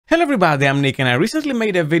Hello everybody, I'm Nick and I recently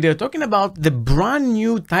made a video talking about the brand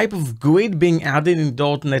new type of GUID being added in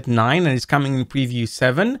dotnet 9 and it's coming in preview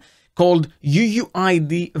 7 called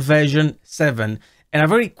UUID version 7. And I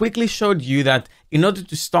very quickly showed you that in order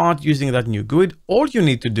to start using that new GUID, all you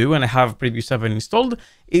need to do, and I have preview 7 installed,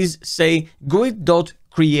 is say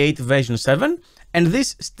GUID.create version 7, and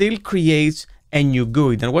this still creates a new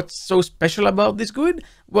GUID. And what's so special about this GUID?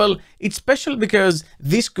 Well, it's special because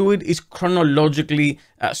this GUID is chronologically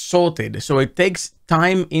sorted. So it takes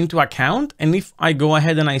time into account. And if I go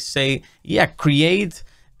ahead and I say, yeah, create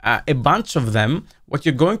a bunch of them, what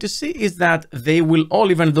you're going to see is that they will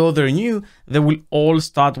all, even though they're new, they will all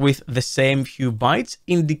start with the same few bytes,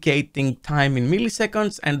 indicating time in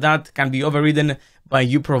milliseconds. And that can be overridden by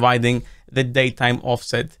you providing the datetime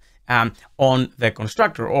offset on the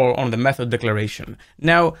constructor or on the method declaration.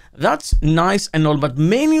 Now, that's nice and all, but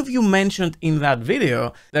many of you mentioned in that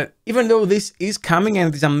video that even though this is coming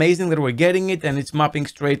and it's amazing that we're getting it and it's mapping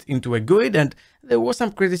straight into a GUID, and there was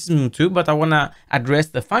some criticism too, but I want to address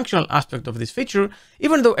the functional aspect of this feature.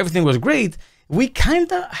 Even though everything was great, we kind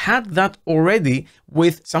of had that already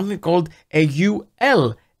with something called a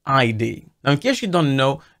ULID. Now, in case you don't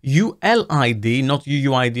know, ULID, not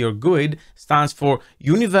UUID or GUID, stands for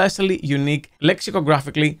Universally Unique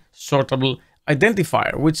Lexicographically Sortable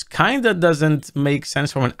Identifier, which kind of doesn't make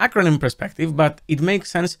sense from an acronym perspective, but it makes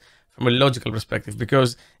sense from a logical perspective,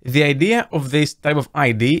 because the idea of this type of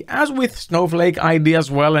ID, as with Snowflake ID as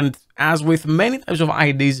well, and as with many types of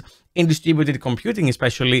IDs in distributed computing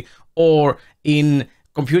especially, or in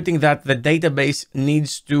computing that the database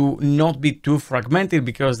needs to not be too fragmented,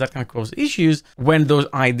 because that can cause issues when those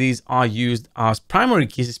IDs are used as primary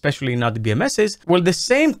keys, especially in RDBMSs. Well, the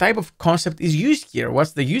same type of concept is used here.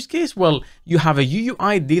 What's the use case? Well, you have a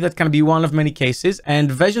UUID that can be one of many cases,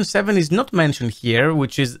 and version 7 is not mentioned here,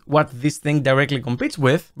 which is what this thing directly competes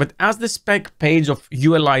with. But as the spec page of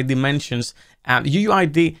ULID mentions,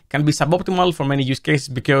 UUID can be suboptimal for many use cases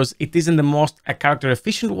because it isn't the most character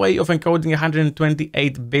efficient way of encoding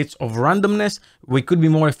 128 bits of randomness. We could be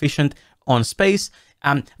more efficient on space.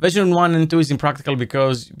 Version 1 and 2 is impractical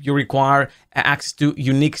because you require access to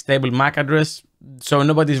unique stable MAC address. So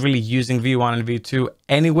nobody's really using V1 and V2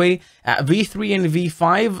 anyway. V3 and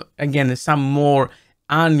V5, again, some more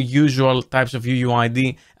unusual types of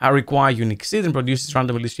UUID require unique seed and produces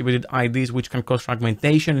randomly distributed IDs, which can cause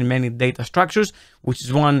fragmentation in many data structures, which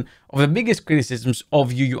is one of the biggest criticisms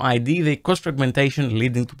of UUID. They cause fragmentation,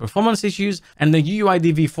 leading to performance issues. And the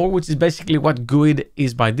UUID v4, which is basically what GUID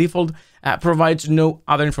is by default, provides no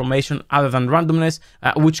other information other than randomness,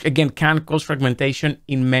 which again can cause fragmentation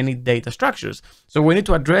in many data structures. So we need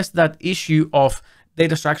to address that issue of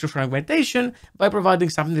data structure fragmentation by providing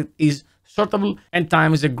something that is sortable, and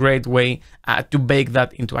time is a great way to bake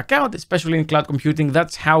that into account, especially in cloud computing.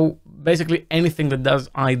 That's how basically anything that does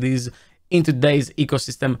IDs in today's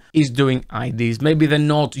ecosystem is doing IDs. Maybe they're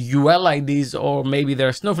not ULIDs, or maybe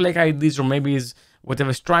they're Snowflake IDs, or maybe it's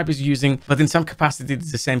whatever Stripe is using, but in some capacity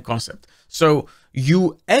it's the same concept. So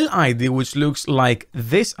ULID, which looks like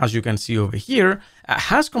this, as you can see over here,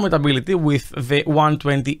 has compatibility with the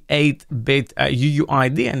 128-bit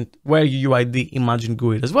UUID, and where UUID imagine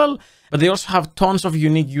GUID as well. But they also have tons of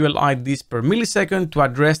unique ULIDs per millisecond to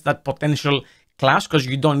address that potential clash, because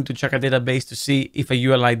you don't need to check a database to see if a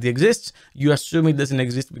ULID exists. You assume it doesn't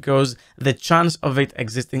exist because the chance of it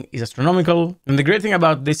existing is astronomical. And the great thing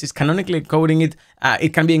about this is canonically encoding it,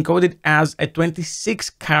 it can be encoded as a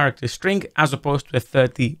 26-character string as opposed to a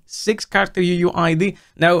 36-character UUID.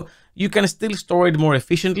 Now, you can still store it more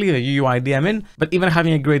efficiently, the UUID I mean, but even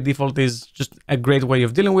having a great default is just a great way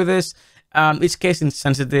of dealing with this. It's case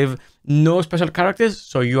insensitive, no special characters,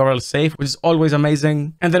 so URL safe, which is always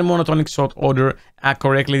amazing. And then monotonic sort order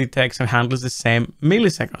correctly detects and handles the same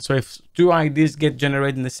millisecond. So if two IDs get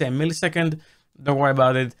generated in the same millisecond, don't worry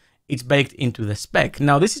about it. It's baked into the spec.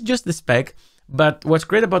 Now, this is just the spec, but what's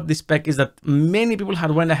great about this spec is that many people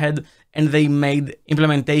had went ahead and they made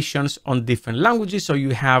implementations on different languages. So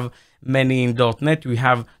you have many in .NET, we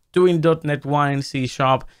have 2 in .NET, 1 in C#,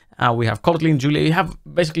 we have Kotlin, Julia. You have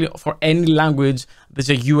basically for any language,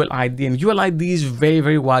 there's a ULID, and ULID is very,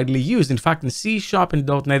 very widely used. In fact, in C#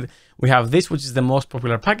 and .NET, we have this, which is the most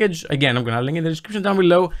popular package. Again, I'm going to link in the description down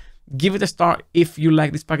below. Give it a star if you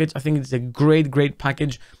like this package. I think it's a great, great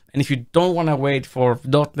package. And if you don't want to wait for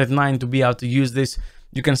 .NET 9 to be able to use this,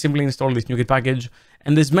 you can simply install this NuGet package.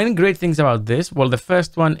 And there's many great things about this. Well, the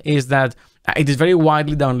first one is that it is very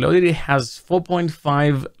widely downloaded. It has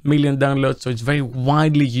 4.5 million downloads, so it's very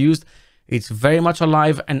widely used. It's very much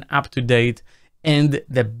alive and up to date. And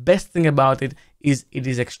the best thing about it is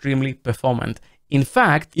extremely performant. In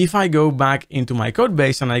fact, if I go back into my code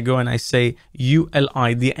base and I go and I say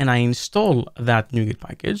ULID and I install that NuGet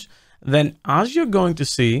package, then as you're going to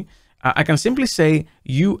see, I can simply say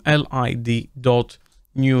ULID.new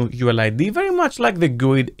ULID, very much like the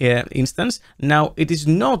GUID instance. Now, it is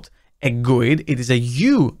not a GUID, it is a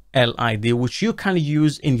ULID, which you can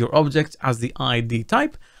use in your objects as the ID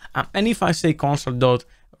type. And if I say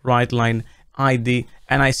console.writeline ID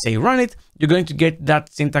and I say run it, you're going to get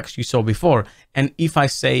that syntax you saw before. And if I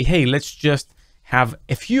say, hey, let's just have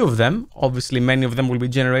a few of them, obviously many of them will be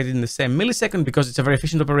generated in the same millisecond because it's a very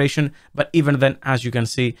efficient operation. But even then, as you can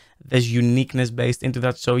see, there's uniqueness based into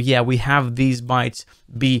that. So yeah, we have these bytes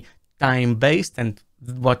be time based, and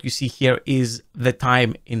what you see here is the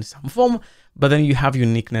time in some form, but then you have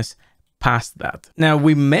uniqueness past that. Now,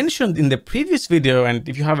 we mentioned in the previous video, and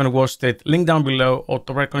if you haven't watched it, link down below or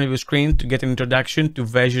top right corner of your screen to get an introduction to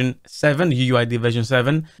version 7, UUID version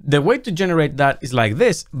 7. The way to generate that is like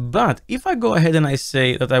this, but if I go ahead and I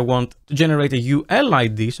say that I want to generate a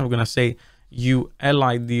ULID, so I'm going to say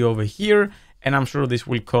ULID over here, and I'm sure this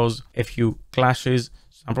will cause a few clashes.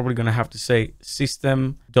 So I'm probably going to have to say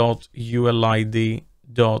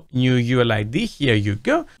system.ulid.new ULID. Here you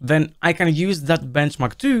go. Then I can use that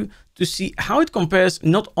benchmark too to see how it compares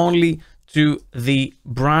not only to the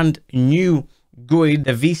brand new GUID,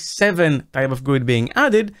 the V7 type of GUID being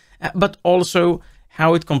added, but also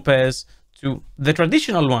how it compares to the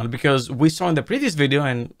traditional one, because we saw in the previous video,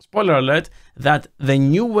 and spoiler alert, that the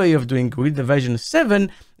new way of doing GUID, the version 7,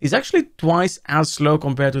 is actually twice as slow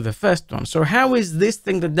compared to the first one. So how is this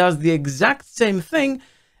thing that does the exact same thing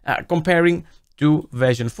comparing to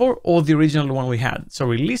version 4 or the original one we had? So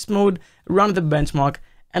release mode, run the benchmark,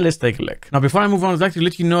 and let's take a look. Now, before I move on, I'd like to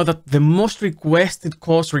let you know that the most requested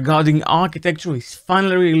course regarding architecture is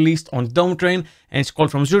finally released on DomeTrain, and it's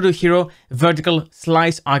called From Zero to Hero Vertical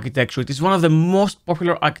Slice Architecture. It is one of the most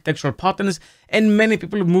popular architectural patterns, and many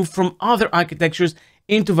people move from other architectures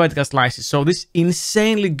into vertical slices. So this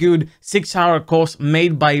insanely good 6-hour course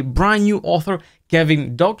made by brand new author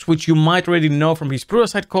Kevin Docks, which you might already know from his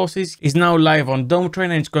Pluralsight courses, is now live on DomeTrain,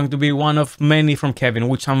 and it's going to be one of many from Kevin,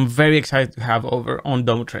 which I'm very excited to have over on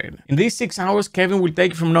DomeTrain. In these 6 hours, Kevin will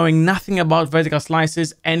take you from knowing nothing about vertical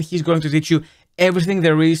slices, and he's going to teach you everything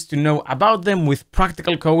there is to know about them with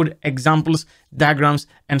practical code, examples, diagrams,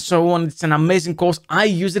 and so on. It's an amazing course. I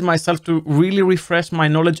used it myself to really refresh my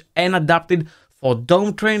knowledge and adapt it for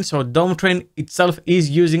DomeTrain. So DomeTrain itself is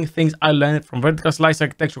using things I learned from vertical slice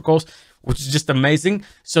architecture course, which is just amazing.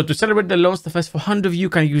 So to celebrate the launch, the first 400 of you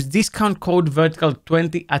can use discount code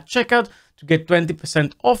vertical20 at checkout to get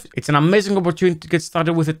 20% off. It's an amazing opportunity to get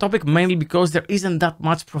started with the topic, mainly because there isn't that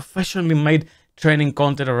much professionally made training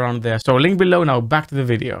content around there. So link below. Now back to the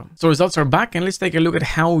video. So results are back, and let's take a look at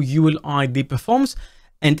how ULID performs.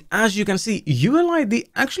 And as you can see, ULID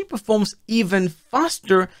actually performs even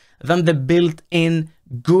faster than the built-in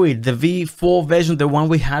GUID, the V4 version, the one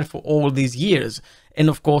we had for all these years. And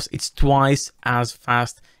of course, it's twice as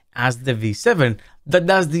fast as the V7 that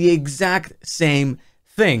does the exact same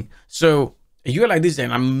thing. So ULID is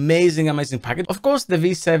an amazing package. Of course, the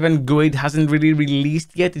V7 GUID hasn't really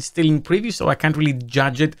released yet. It's still in preview, so I can't really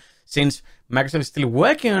judge it since Microsoft is still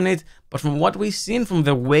working on it. But from what we've seen, from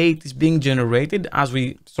the way it is being generated, as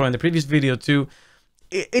we saw in the previous video too,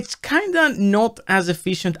 it's kind of not as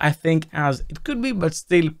efficient, I think, as it could be, but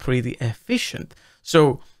still pretty efficient.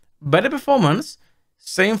 So better performance,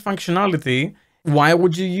 same functionality. Why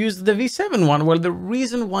would you use the V7 one? Well, the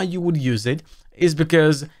reason why you would use it is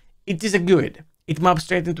because it is a GUID. It maps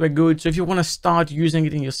straight into a GUID. So if you want to start using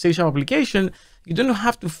it in your C# application, you don't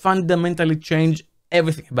have to fundamentally change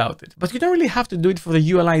everything about it. But you don't really have to do it for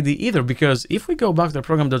the ULID either, because if we go back to the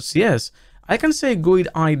program.cs, I can say GUID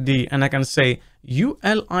ID and I can say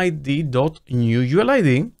ULID.new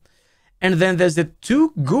ULID. And then there's the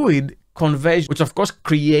to GUID conversion, which of course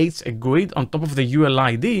creates a GUID on top of the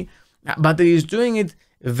ULID, but it is doing it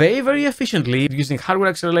very efficiently using hardware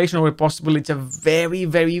acceleration where possible. It's a very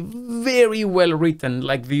well written,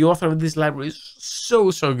 like the author of this library is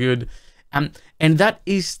so good. And that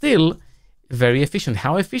is still very efficient.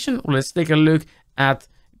 How efficient? Well, let's take a look at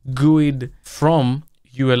GUID from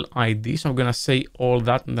ULID. So I'm going to say all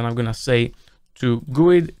that, and then I'm going to say to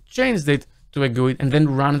GUID, changed it to a GUID, and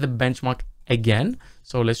then run the benchmark again.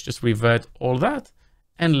 So let's just revert all that,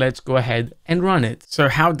 and let's go ahead and run it. So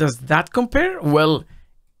how does that compare? Well,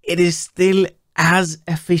 it is still as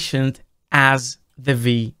efficient as the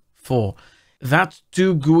V4. That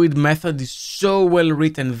to GUID method is so well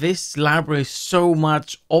written. This library is so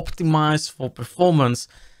much optimized for performance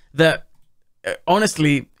that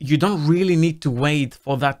honestly, you don't really need to wait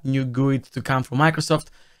for that new GUID to come from Microsoft.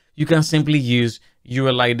 you can simply use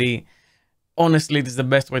ULID. Honestly, this is the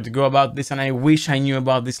best way to go about this, and I wish I knew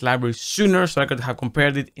about this library sooner so I could have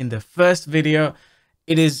compared it in the first video.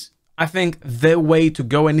 It is, I think, the way to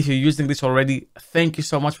go, and if you're using this already, thank you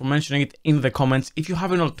so much for mentioning it in the comments. If you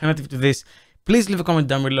have an alternative to this, please leave a comment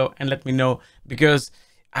down below and let me know, because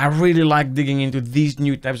I really like digging into these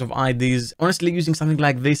new types of IDs. Honestly, using something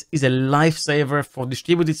like this is a lifesaver for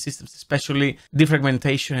distributed systems, especially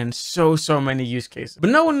defragmentation and so many use cases. But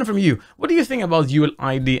now I want to know from you, what do you think about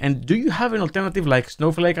ULID, and do you have an alternative like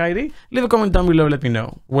Snowflake ID? Leave a comment down below, let me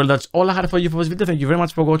know. Well, that's all I had for you for this video. Thank you very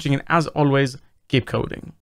much for watching, and as always, keep coding.